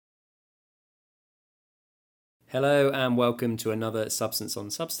Hello and welcome to another Substance on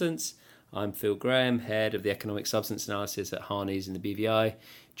Substance. I'm Phil Graham, Head of the Economic Substance Analysis at Harneys in the BVI,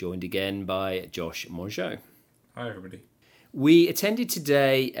 joined again by Josh Mongeau. Hi everybody. We attended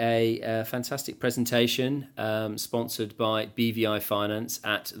today a fantastic presentation sponsored by BVI Finance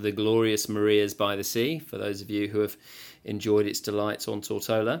at the glorious Maria's by the Sea, for those of you who have enjoyed its delights on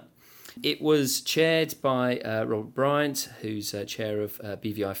Tortola. It was chaired by Robert Bryant, who's chair of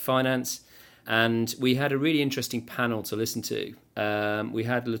BVI Finance, and we had a really interesting panel to listen to. We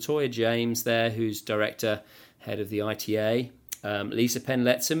had Latoya James there, who's director, head of the ITA, Lisa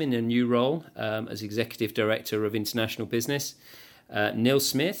Penn-Lettsam in a new role as Executive Director of International Business, Neil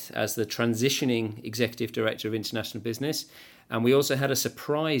Smith as the transitioning Executive Director of International Business, and we also had a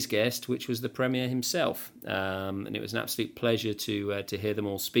surprise guest, which was the Premier himself. And it was an absolute pleasure to hear them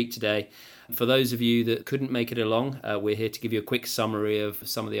all speak today. For those of you that couldn't make it along, we're here to give you a quick summary of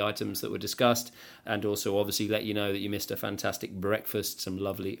some of the items that were discussed, and also obviously let you know that you missed a fantastic breakfast, some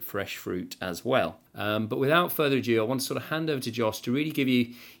lovely fresh fruit as well. But without further ado, I want to sort of hand over to Josh to really give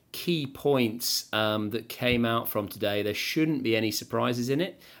you key points that came out from today. There shouldn't be any surprises in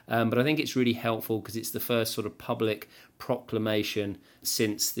it, but I think it's really helpful because it's the first sort of public proclamation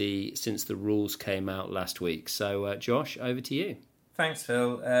since the rules came out last week. So Josh, over to you. Thanks,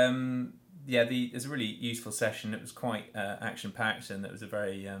 Phil. It was a really useful session. It was quite action-packed, and it was a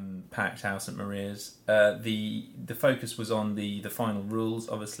very packed house at Maria's. The focus was on the final rules,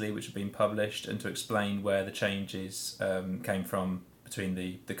 obviously, which have been published, and to explain where the changes came from between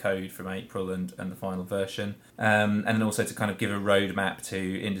the code from April and the final version, and then also to kind of give a roadmap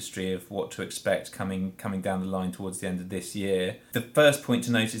to industry of what to expect coming down the line towards the end of this year. The first point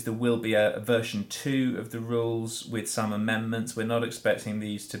to note is there will be a version 2 of the rules with some amendments. We're not expecting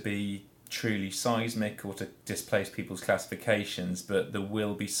these to be truly seismic or to displace people's classifications, but there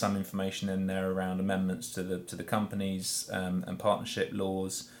will be some information in there around amendments to the companies and partnership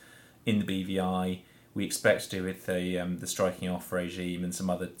laws in the BVI. We expect to do with the striking off regime and some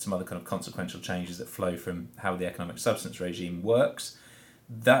other kind of consequential changes that flow from how the economic substance regime works.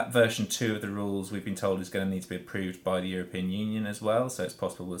 That version 2 of the rules, we've been told, is going to need to be approved by the European Union as well, so it's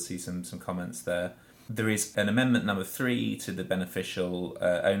possible we'll see some comments there. There is an amendment number 3 to the beneficial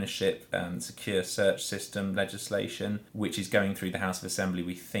ownership and secure search system legislation, which is going through the House of Assembly,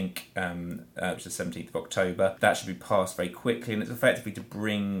 we think, which is the 17th of October. That should be passed very quickly, and it's effectively to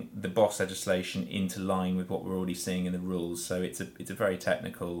bring the BOS legislation into line with what we're already seeing in the rules. So it's a very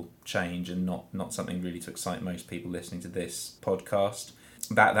technical change and not something really to excite most people listening to this podcast.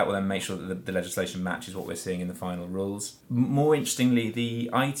 That will then make sure that the legislation matches what we're seeing in the final rules. More interestingly, the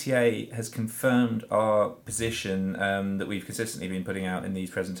ITA has confirmed our position that we've consistently been putting out in these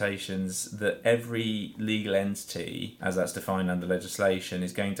presentations, that every legal entity, as that's defined under legislation,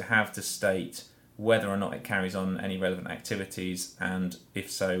 is going to have to state whether or not it carries on any relevant activities, and if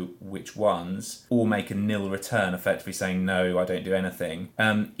so, which ones, or make a nil return, effectively saying, no, I don't do anything,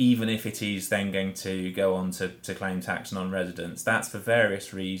 even if it is then going to go on to claim tax non-residents. That's for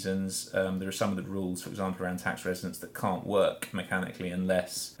various reasons. There are some of the rules, for example, around tax residents that can't work mechanically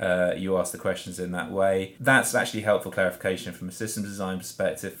unless you ask the questions in that way. That's actually helpful clarification from a system design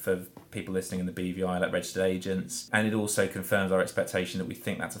perspective for people listening in the BVI, like registered agents, and it also confirms our expectation that we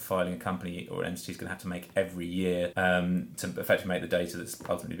think that's a filing a company or entity is going to have to make every year to effectively make the data that's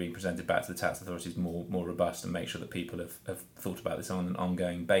ultimately being presented back to the tax authorities more robust and make sure that people have thought about this on an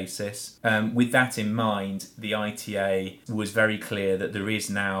ongoing basis. With that in mind, the ITA was very clear that there is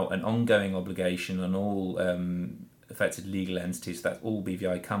now an ongoing obligation on all affected legal entities, that's all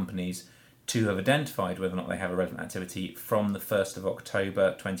BVI companies, to have identified whether or not they have a relevant activity from the 1st of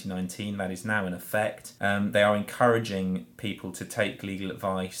October 2019. That is now in effect. They are encouraging people to take legal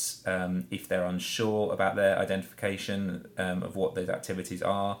advice if they're unsure about their identification of what those activities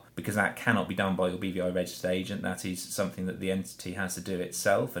are, because that cannot be done by your BVI registered agent. That is something that the entity has to do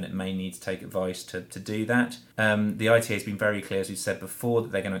itself, and it may need to take advice to do that. The ITA has been very clear, as we said before,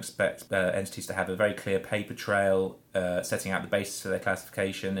 that they're going to expect entities to have a very clear paper trail setting out the basis for their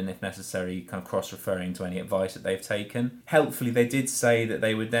classification, and if necessary kind of cross-referring to any advice that they've taken. Helpfully, they did say that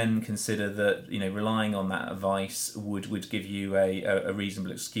they would then consider that, relying on that advice would give you a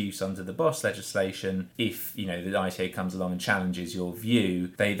reasonable excuse under the BOS legislation. If the ITA comes along and challenges your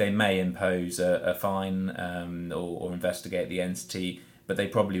view, they may impose a fine or investigate the entity. but they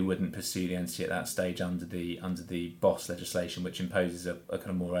probably wouldn't pursue the entity at that stage under the BOS legislation, which imposes a kind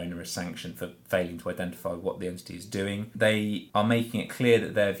of more onerous sanction for failing to identify what the entity is doing. They are making it clear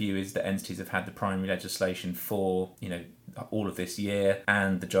that their view is that entities have had the primary legislation for, all of this year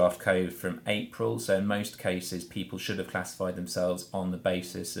and the draft code from April. So in most cases, people should have classified themselves on the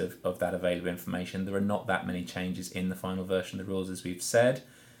basis of that available information. There are not that many changes in the final version of the rules, as we've said.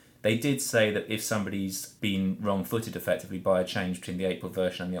 They did say that if somebody's been wrong-footed effectively by a change between the April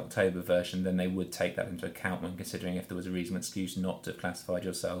version and the October version, then they would take that into account when considering if there was a reasonable excuse not to have classified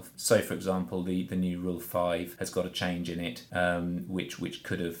yourself. So, for example, the new Rule 5 has got a change in it, which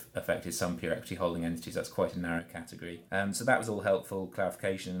could have affected some pure equity holding entities. That's quite a narrow category. So that was all helpful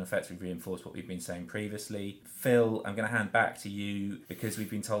clarification and effectively reinforced what we've been saying previously. Phil, I'm going to hand back to you because we've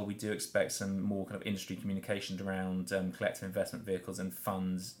been told we do expect some more kind of industry communication around collective investment vehicles and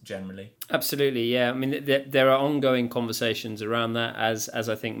funds generally. Absolutely, yeah. I mean, there are ongoing conversations around that. As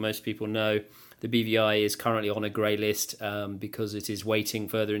I think most people know, the BVI is currently on a grey list because it is waiting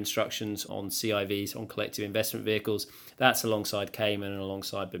further instructions on CIVs, on collective investment vehicles. That's alongside Cayman and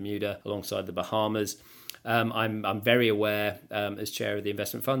alongside Bermuda, alongside the Bahamas. I'm very aware, as chair of the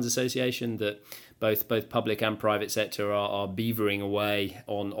Investment Funds Association, that both public and private sector are beavering away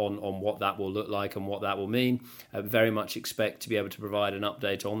on what that will look like and what that will mean. I very much expect to be able to provide an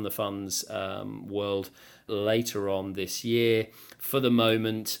update on the funds world later on this year. For the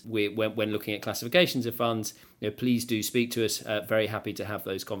moment, when looking at classifications of funds, please do speak to us. Very happy to have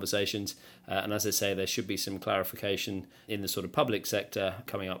those conversations. And as I say, there should be some clarification in the sort of public sector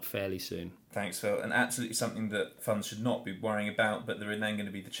coming up fairly soon. Thanks, Phil. And absolutely something that funds should not be worrying about, but there are then going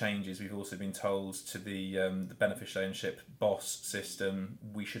to be the changes. We've also been told to the beneficial ownership BOS system.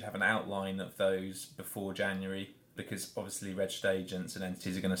 We should have an outline of those before January, because obviously registered agents and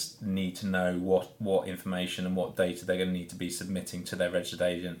entities are going to need to know what information and what data they're going to need to be submitting to their registered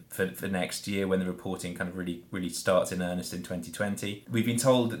agent for next year when the reporting kind of really starts in earnest in 2020. We've been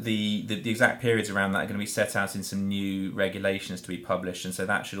told that the exact periods around that are going to be set out in some new regulations to be published, and so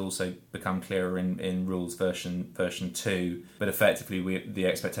that should also become clearer in rules version 2. But effectively, the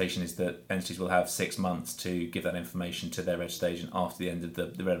expectation is that entities will have 6 months to give that information to their registered agent after the end of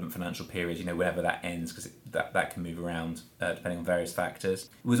the relevant financial period, whenever that ends, because that can move around depending on various factors.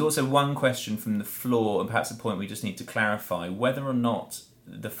 There was also one question from the floor, and perhaps a point we just need to clarify, whether or not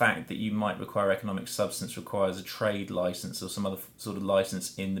the fact that you might require economic substance requires a trade license or some other sort of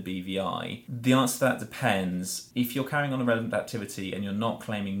license in the BVI. The answer to that depends. If you're carrying on a relevant activity and you're not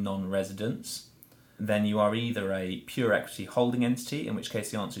claiming non-residence, then you are either a pure equity holding entity, in which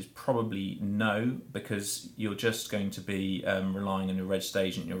case the answer is probably no, because you're just going to be relying on your registered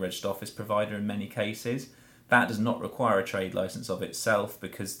agent, your registered office provider in many cases. That does not require a trade license of itself,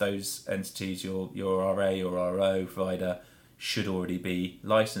 because those entities, your RA or RO provider, should already be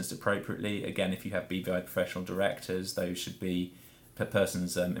licensed appropriately. Again, if you have BVI professional directors, those should be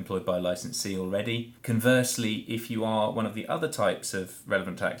persons employed by a licensee already. Conversely, if you are one of the other types of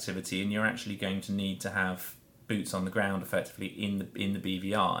relevant activity and you're actually going to need to have boots on the ground effectively in the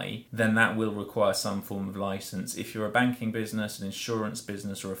BVI, then that will require some form of license. If you're a banking business, an insurance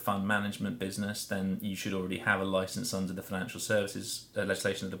business, or a fund management business, then you should already have a license under the financial services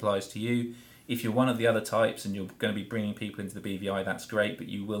legislation that applies to you. If you're one of the other types and you're going to be bringing people into the BVI, that's great, but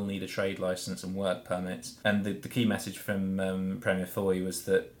you will need a trade licence and work permits. And the key message from Premier Foy was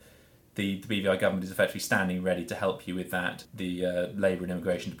that the BVI government is effectively standing ready to help you with that. The Labour and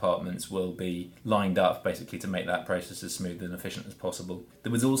Immigration departments will be lined up basically to make that process as smooth and efficient as possible.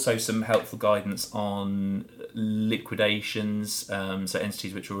 There was also some helpful guidance on liquidations, so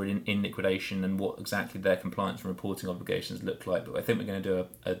entities which were in liquidation and what exactly their compliance and reporting obligations look like. But I think we're going to do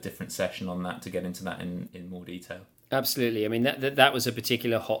a different session on that to get into that in more detail. Absolutely. I mean, that was a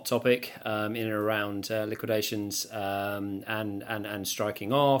particular hot topic in and around liquidations and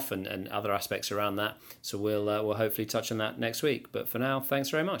striking off and other aspects around that. So we'll hopefully touch on that next week. But for now, thanks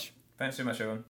very much. Thanks very much, everyone.